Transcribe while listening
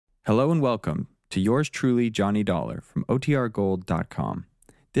Hello and welcome to yours truly, Johnny Dollar from OTRGold.com.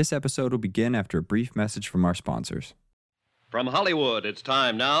 This episode will begin after a brief message from our sponsors. From Hollywood, it's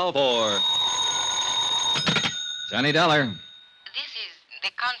time now for... Johnny Dollar. This is the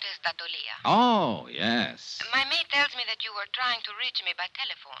Countess Tatolia. Oh, yes. My maid tells me that you were trying to reach me by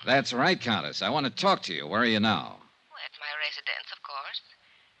telephone. That's right, Countess. I want to talk to you. Where are you now? Well, at my residence, of course.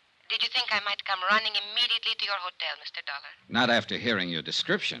 Did you think I might come running immediately to your hotel, Mr. Dollar? Not after hearing your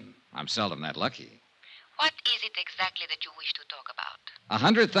description. I'm seldom that lucky. What is it exactly that you wish to talk about?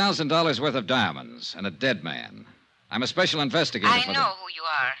 $100,000 worth of diamonds and a dead man. I'm a special investigator I for know who you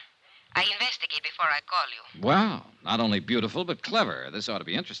are. I investigate before I call you. Wow. Not only beautiful, but clever. This ought to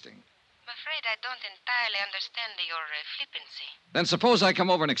be interesting. I'm afraid I don't entirely understand your flippancy. Then suppose I come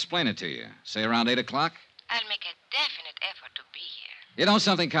over and explain it to you. Say around 8 o'clock? I'll make a definite effort to be here. You know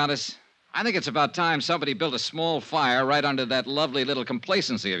something, Countess? I think it's about time somebody built a small fire right under that lovely little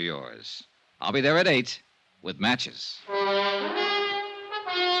complacency of yours. I'll be there at 8 with matches.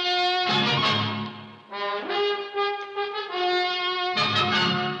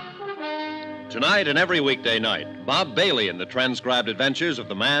 Tonight and every weekday night, Bob Bailey in the transcribed adventures of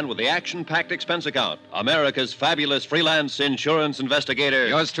the man with the action-packed expense account, America's fabulous freelance insurance investigator.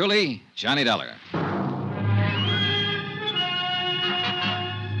 Yours truly, Johnny Dollar.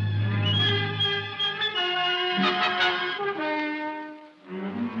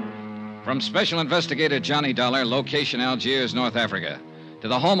 From Special Investigator Johnny Dollar, location Algiers, North Africa, to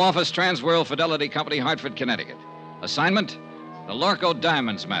the Home Office, Transworld Fidelity Company, Hartford, Connecticut. Assignment, the Lorco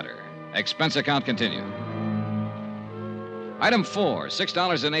Diamonds matter. Expense account continued. Item 4,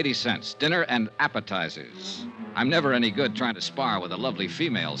 $6.80, dinner and appetizers. I'm never any good trying to spar with a lovely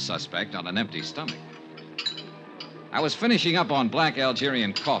female suspect on an empty stomach. I was finishing up on black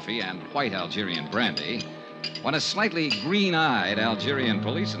Algerian coffee and white Algerian brandy when a slightly green-eyed Algerian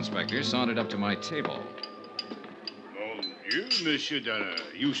police inspector sauntered up to my table. Mon Dieu, Monsieur Dollar.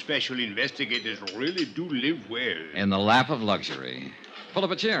 You special investigators really do live well. In the lap of luxury. Pull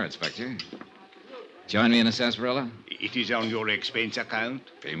up a chair, Inspector. Join me in a sarsaparilla? It is on your expense account?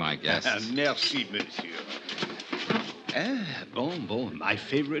 Be my guest. Merci, monsieur. Bon, my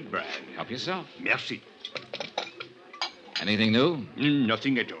favorite brand. Help yourself. Merci. Anything new?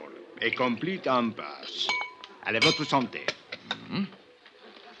 Nothing at all. A complete impasse. À la votre santé. Mm-hmm.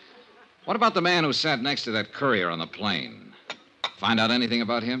 What about the man who sat next to that courier on the plane? Find out anything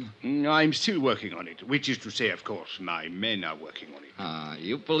about him? I'm still working on it, which is to say, of course, my men are working on it.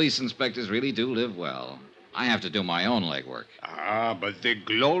 You police inspectors really do live well. I have to do my own legwork. But the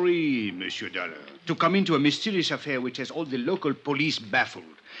glory, Monsieur Dollar. To come into a mysterious affair which has all the local police baffled,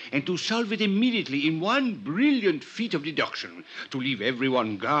 and to solve it immediately in one brilliant feat of deduction, to leave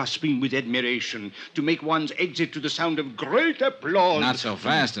everyone gasping with admiration, to make one's exit to the sound of great applause. Not so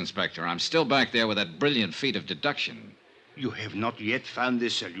fast, Inspector. I'm still back there with that brilliant feat of deduction. You have not yet found the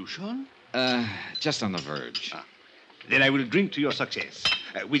solution? Just on the verge. Then I will drink to your success.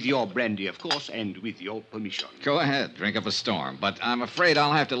 With your brandy, of course, and with your permission. Go ahead, drink up a storm. But I'm afraid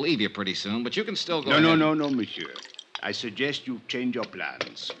I'll have to leave you pretty soon, but you can still go ahead. No, monsieur. I suggest you change your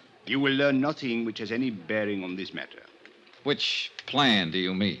plans. You will learn nothing which has any bearing on this matter. Which plan do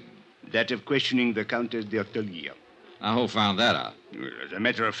you mean? That of questioning the Countess d'Artelier. Now, who found that out? Well, as a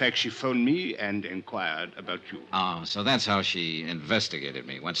matter of fact, she phoned me and inquired about you. Oh, so that's how she investigated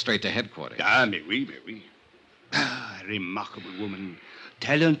me. Went straight to headquarters. Mais oui. Remarkable woman.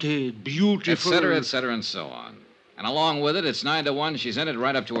 Talented, beautiful. Et cetera, and so on. And along with it, it's 9 to 1. She's in it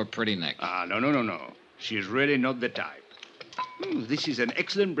right up to her pretty neck. No. She's really not the type. This is an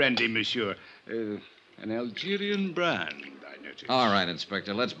excellent brandy, monsieur. An Algerian brand, I notice. All right,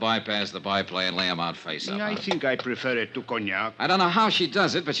 Inspector. Let's bypass the byplay and lay him out face up. I think I prefer it to cognac. I don't know how she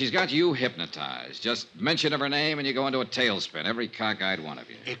does it, but she's got you hypnotized. Just mention of her name and you go into a tailspin, every cockeyed one of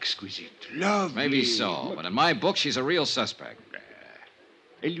you. Exquisite. Lovely. Maybe so, but in my book, she's a real suspect.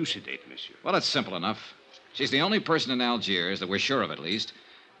 Elucidate, monsieur. Well, it's simple enough. She's the only person in Algiers, that we're sure of at least,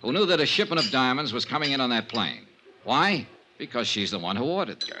 who knew that a shipment of diamonds was coming in on that plane. Why? Because she's the one who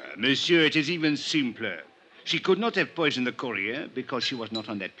ordered them. Monsieur, it is even simpler. She could not have poisoned the courier because she was not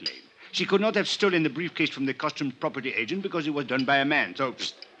on that plane. She could not have stolen the briefcase from the customs property agent because it was done by a man. So,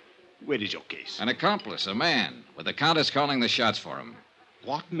 where is your case? An accomplice, a man, with the Countess calling the shots for him.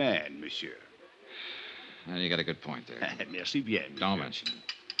 What man, monsieur? Well, you got a good point there. Merci bien, monsieur. Don't mention it.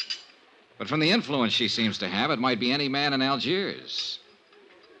 But from the influence she seems to have, it might be any man in Algiers.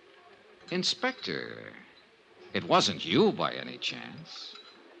 Inspector, it wasn't you by any chance.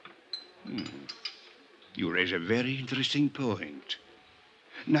 You raise a very interesting point.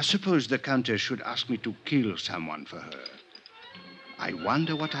 Now, suppose the Countess should ask me to kill someone for her. I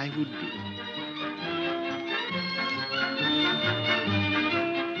wonder what I would do.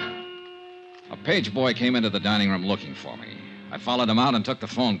 A page boy came into the dining room looking for me. I followed him out and took the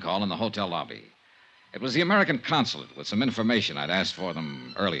phone call in the hotel lobby. It was the American consulate with some information I'd asked for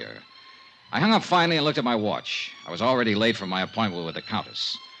them earlier. I hung up finally and looked at my watch. I was already late for my appointment with the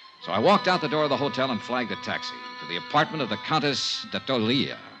Countess. So I walked out the door of the hotel and flagged a taxi to the apartment of the Countess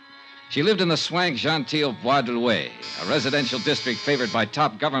d'Atolia. She lived in the swank genteel Bois de Louet, a residential district favored by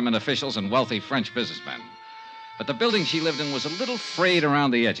top government officials and wealthy French businessmen. But the building she lived in was a little frayed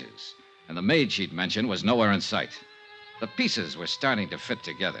around the edges, and the maid she'd mentioned was nowhere in sight. The pieces were starting to fit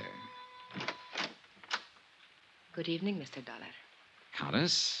together. Good evening, Mr. Dollar.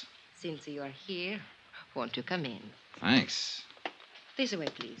 Countess? Since you are here, won't you come in? Thanks. This way,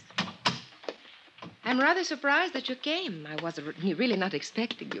 please. I'm rather surprised that you came. I was really not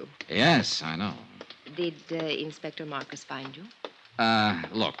expecting you. Yes, I know. Did Inspector Marcus find you?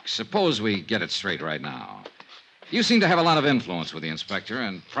 Look, suppose we get it straight right now. You seem to have a lot of influence with the inspector,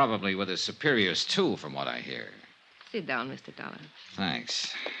 and probably with his superiors, too, from what I hear. Sit down, Mr. Dollar.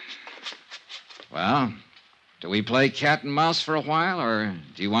 Thanks. Well, do we play cat and mouse for a while, or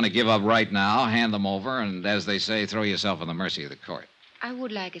do you want to give up right now, hand them over, and, as they say, throw yourself on the mercy of the court? I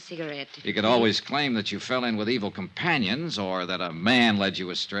would like a cigarette. You could always claim that you fell in with evil companions, or that a man led you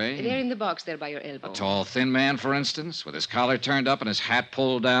astray. They're in the box there by your elbow. A tall, thin man, for instance, with his collar turned up and his hat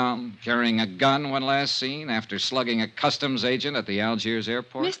pulled down, carrying a gun when last seen after slugging a customs agent at the Algiers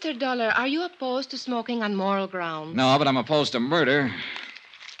airport. Mr. Dollar, are you opposed to smoking on moral grounds? No, but I'm opposed to murder.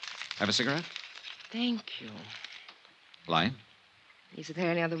 Have a cigarette? Thank you. Light? Is there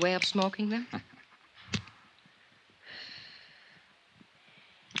any other way of smoking, then?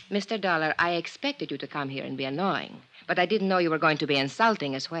 Mr. Dollar, I expected you to come here and be annoying, but I didn't know you were going to be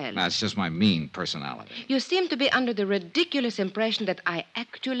insulting as well. That's just my mean personality. You seem to be under the ridiculous impression that I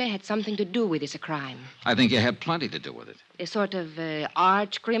actually had something to do with this crime. I think you had plenty to do with it. A sort of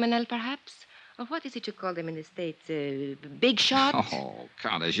arch criminal, perhaps? Or what is it you call them in the States? Big shot? Oh,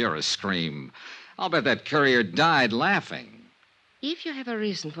 Countess, you're a scream. I'll bet that courier died laughing. If you have a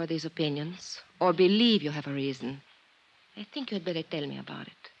reason for these opinions, or believe you have a reason, I think you had better tell me about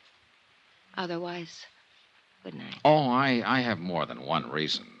it. Otherwise, good night. Oh, I have more than one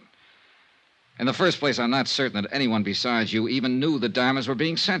reason. In the first place, I'm not certain that anyone besides you even knew the diamonds were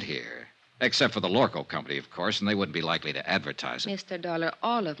being sent here. Except for the Lorco Company, of course, and they wouldn't be likely to advertise it. Mr. Dollar,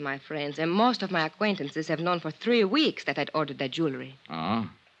 all of my friends and most of my acquaintances have known for 3 weeks that I'd ordered that jewelry. Oh?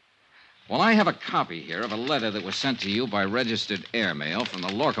 Well, I have a copy here of a letter that was sent to you by registered airmail from the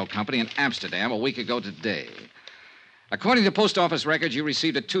Lorco Company in Amsterdam a week ago today. According to post office records, you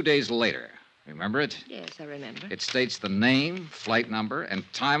received it 2 days later. Remember it? Yes, I remember. It states the name, flight number, and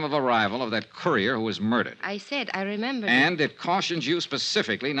time of arrival of that courier who was murdered. I said I remember. And it cautions you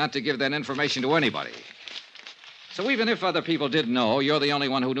specifically not to give that information to anybody. So even if other people did know, you're the only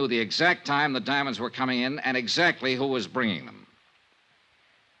one who knew the exact time the diamonds were coming in and exactly who was bringing them.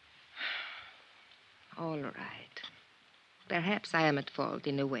 All right. Perhaps I am at fault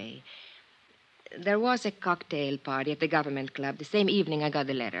in a way. There was a cocktail party at the government club the same evening I got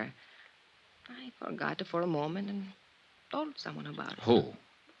the letter. I forgot it for a moment and told someone about it. Who?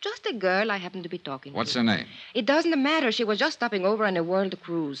 Just a girl I happened to be talking What's to. her name? It doesn't matter. She was just stopping over on a world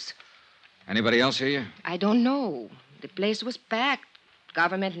cruise. Anybody else hear you? I don't know. The place was packed.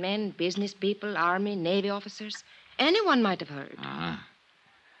 Government men, business people, Army, Navy officers. Anyone might have heard. Uh-huh.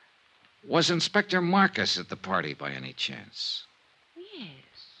 Was Inspector Marcus at the party by any chance? Yes,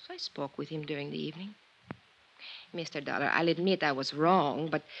 I spoke with him during the evening. Mr. Dollar, I'll admit I was wrong,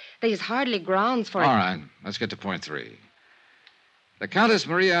 but there is hardly grounds for... All right, let's get to point 3. The Countess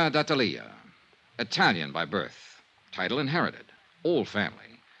Maria d'Atolia, Italian by birth, title inherited, old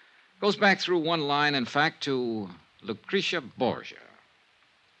family. Goes back through one line, in fact, to Lucretia Borgia.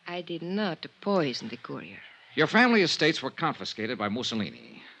 I did not poison the courier. Your family estates were confiscated by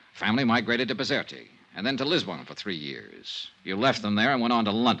Mussolini. Family migrated to Bizerte, and then to Lisbon for 3 years. You left them there and went on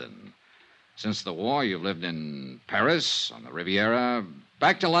to London. Since the war, you've lived in Paris, on the Riviera,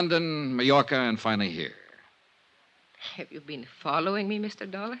 back to London, Mallorca, and finally here. Have you been following me, Mr.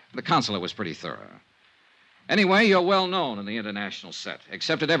 Dollar? The consulate was pretty thorough. Anyway, you're well known in the international set,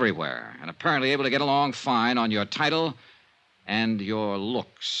 accepted everywhere, and apparently able to get along fine on your title and your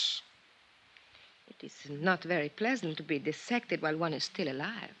looks. It is not very pleasant to be dissected while one is still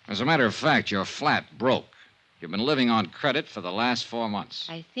alive. As a matter of fact, you're flat broke. You've been living on credit for the last 4 months.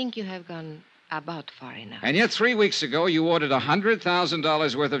 I think you have gone about far enough. And yet 3 weeks ago, you ordered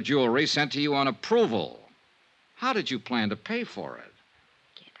 $100,000 worth of jewelry sent to you on approval. How did you plan to pay for it?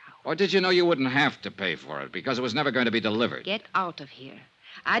 Get out. Or did you know you wouldn't have to pay for it because it was never going to be delivered? Get out of here.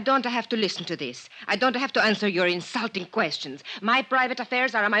 I don't have to listen to this. I don't have to answer your insulting questions. My private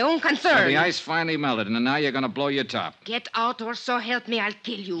affairs are my own concern. So the ice finally melted, and now you're going to blow your top. Get out, or so help me, I'll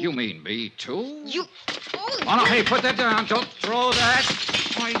kill you. You mean me, too? You... Oh, no, hey, put that down. Don't throw that.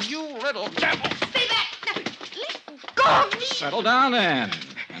 Why, you little devil. Stay back. Now, let go of me. Settle down, then.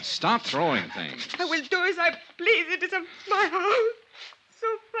 And stop throwing things. I will do as I please. It is my house. So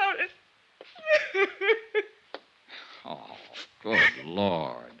sorry. Oh, good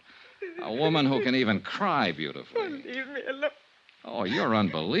Lord. A woman who can even cry beautifully. Leave me alone. Oh, you're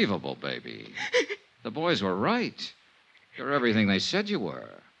unbelievable, baby. The boys were right. You're everything they said you were.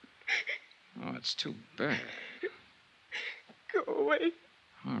 Oh, it's too bad. Go away.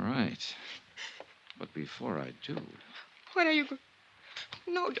 All right. But before I do... What are you going...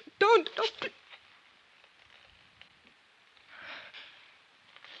 No, don't.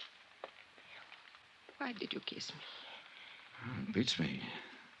 Why did you kiss me? Oh, it beats me.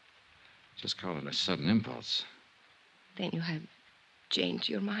 Just call it a sudden impulse. Then you have changed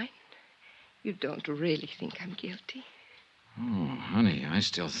your mind? You don't really think I'm guilty? Oh, honey, I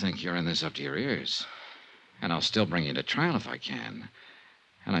still think you're in this up to your ears. And I'll still bring you to trial if I can.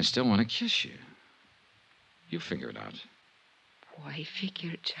 And I still want to kiss you. You figure it out. Why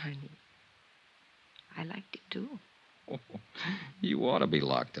figure, Johnny? I liked it, too. Oh, you ought to be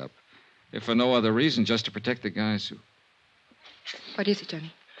locked up. If for no other reason, just to protect the guys who... What is it,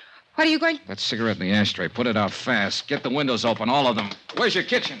 Johnny? What are you going... That cigarette in the ashtray. Put it out fast. Get the windows open, all of them. Where's your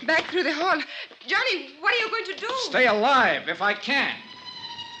kitchen? Back through the hall. Johnny, what are you going to do? Stay alive, if I can.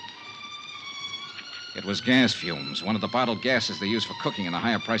 It was gas fumes, one of the bottled gases they use for cooking in the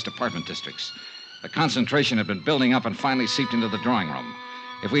higher-priced apartment districts. The concentration had been building up and finally seeped into the drawing room.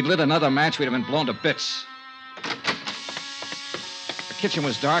 If we'd lit another match, we'd have been blown to bits. The kitchen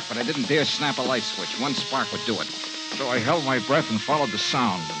was dark, but I didn't dare snap a light switch. One spark would do it. So I held my breath and followed the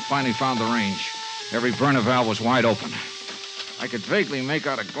sound and finally found the range. Every burner valve was wide open. I could vaguely make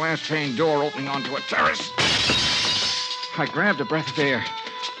out a glass-pane door opening onto a terrace. I grabbed a breath of air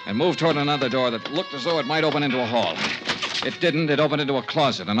and moved toward another door that looked as though it might open into a hall. It didn't. It opened into a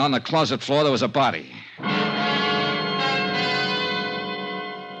closet, and on the closet floor there was a body.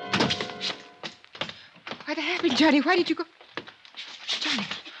 What happened, Johnny? Why did you go... Johnny,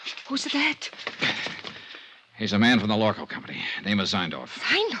 who's that? He's a man from the Lorco Company. Name is Zeindorf.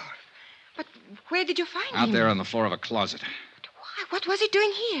 Zeindorf? But where did you find him? Out there on the floor of a closet. But why? What was he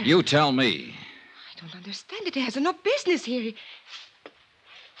doing here? You tell me. I don't understand it. He has no business here.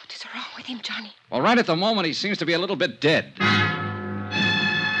 What is wrong with him, Johnny? Well, right at the moment, he seems to be a little bit dead.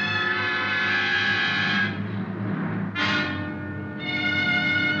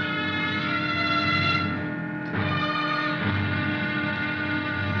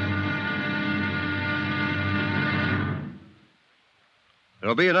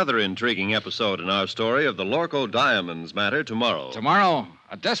 There'll be another intriguing episode in our story of the Lorco Diamonds matter tomorrow. Tomorrow,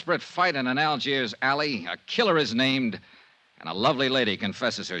 a desperate fight in an Algiers alley, a killer is named, and a lovely lady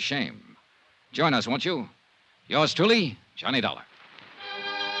confesses her shame. Join us, won't you? Yours truly, Johnny Dollar.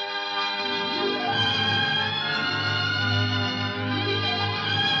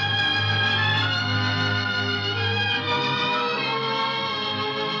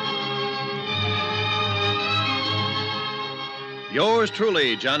 Yours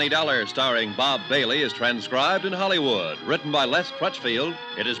truly, Johnny Dollar, starring Bob Bailey, is transcribed in Hollywood. Written by Les Crutchfield,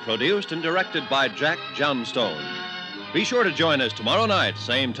 it is produced and directed by Jack Johnstone. Be sure to join us tomorrow night,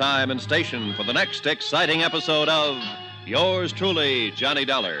 same time and station, for the next exciting episode of Yours truly, Johnny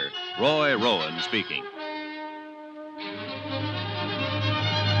Dollar. Roy Rowan speaking.